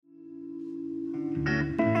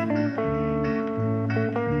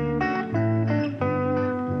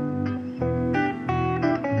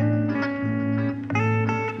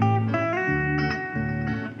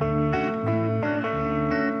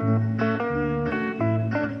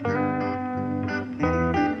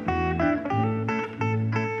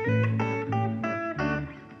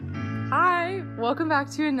back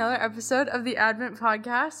to another episode of the Advent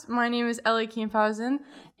Podcast. My name is Ellie Kamphausen,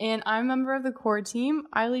 and I'm a member of the core team.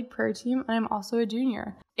 I lead prayer team, and I'm also a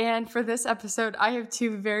junior. And for this episode, I have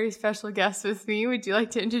two very special guests with me. Would you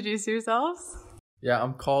like to introduce yourselves? Yeah,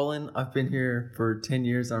 I'm Collin. I've been here for 10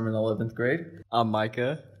 years. I'm in 11th grade. I'm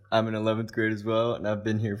Micah. I'm in 11th grade as well, and I've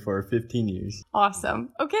been here for 15 years. Awesome.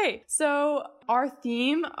 Okay, so our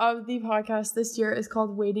theme of the podcast this year is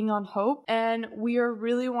called Waiting on Hope, and we are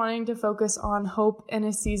really wanting to focus on hope in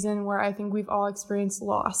a season where I think we've all experienced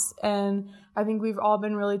loss, and I think we've all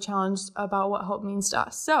been really challenged about what hope means to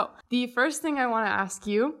us. So, the first thing I want to ask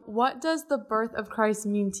you, what does the birth of Christ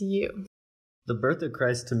mean to you? The birth of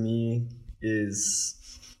Christ to me is,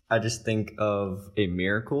 I just think of a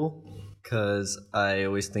miracle. Because I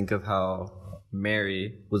always think of how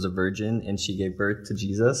Mary was a virgin and she gave birth to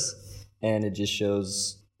Jesus. And it just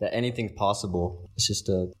shows that anything's possible. It's just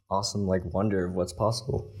an awesome wonder of what's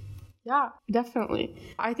possible. Yeah, definitely.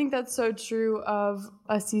 I think that's so true of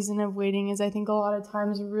a season of waiting is I think a lot of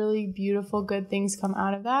times really beautiful, good things come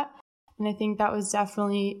out of that. And I think that was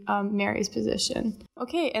definitely Mary's position.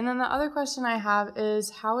 Okay, and then the other question I have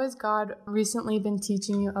is, how has God recently been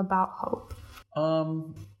teaching you about hope?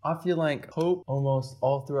 I feel like hope almost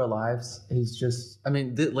all through our lives is just,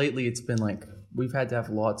 lately it's been we've had to have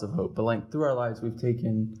lots of hope, but through our lives, we've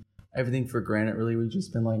taken everything for granted, really. We've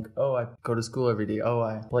just been oh, I go to school every day. Oh,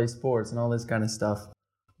 I play sports and all this kind of stuff.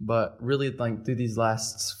 But really, through these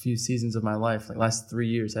last few seasons of my life, last 3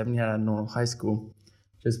 years, I haven't had a normal high school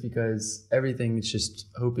just because everything is just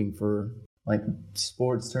hoping for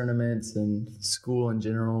sports tournaments and school in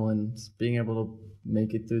general and being able to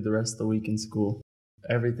make it through the rest of the week in school.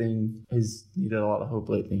 Everything has needed a lot of hope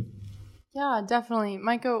lately. Yeah, definitely.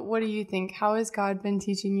 Micah, what do you think? How has God been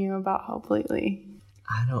teaching you about hope lately?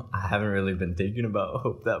 I haven't really been thinking about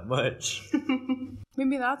hope that much.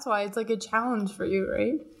 Maybe that's why it's a challenge for you,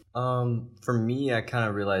 right? For me, I kind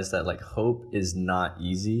of realized that hope is not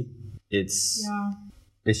easy. It's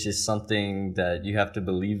just something that you have to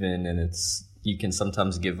believe in, and you can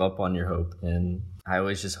sometimes give up on your hope. And I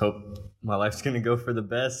always just hope my life's going to go for the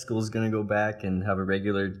best. School's going to go back and have a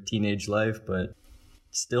regular teenage life, but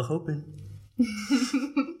still hoping.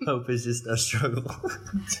 Hope is just a struggle.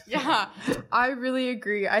 Yeah, I really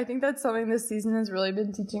agree. I think that's something this season has really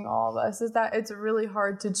been teaching all of us, is that it's really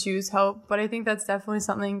hard to choose hope. But I think that's definitely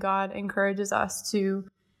something God encourages us to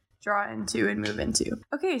draw into and move into.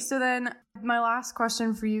 Okay, so then my last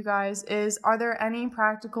question for you guys is, are there any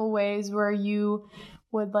practical ways where you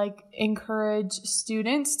would encourage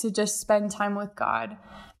students to just spend time with God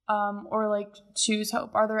or choose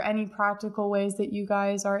hope? Are there any practical ways that you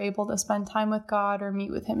guys are able to spend time with God or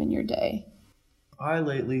meet with him in your day? I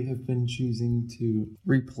lately have been choosing to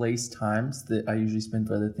replace times that I usually spend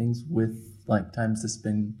for other things with times to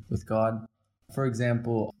spend with God. For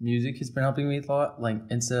example, music has been helping me a lot.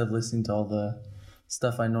 Instead of listening to all the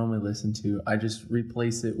stuff I normally listen to, I just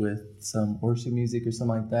replace it with some worship music or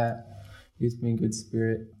something like that. It gets me in good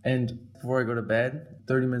spirit. And before I go to bed,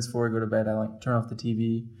 30 minutes before I go to bed, I turn off the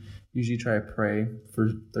TV. Usually try to pray for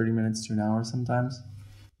 30 minutes to an hour sometimes.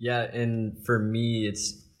 Yeah, and for me,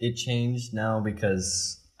 it changed now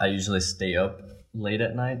because I usually stay up late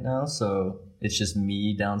at night now. So it's just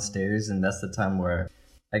me downstairs, and that's the time where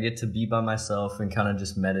I get to be by myself and kind of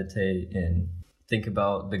just meditate and think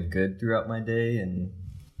about the good throughout my day and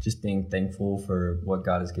just being thankful for what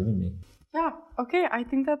God has given me. Yeah, okay, I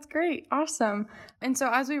think that's great. Awesome. And so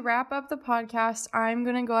as we wrap up the podcast, I'm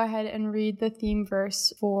going to go ahead and read the theme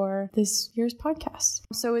verse for this year's podcast.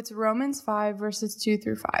 So it's Romans 5, verses 2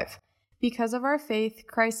 through 5. Because of our faith,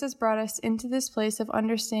 Christ has brought us into this place of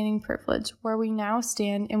understanding privilege, where we now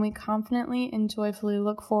stand and we confidently and joyfully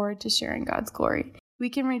look forward to sharing God's glory. We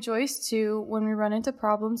can rejoice too when we run into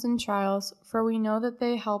problems and trials, for we know that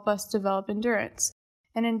they help us develop endurance.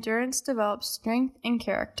 And endurance develops strength and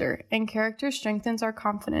character strengthens our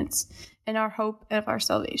confidence and our hope of our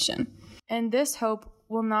salvation. And this hope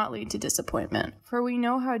will not lead to disappointment, for we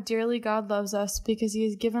know how dearly God loves us because he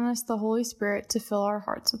has given us the Holy Spirit to fill our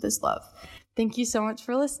hearts with his love. Thank you so much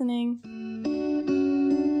for listening.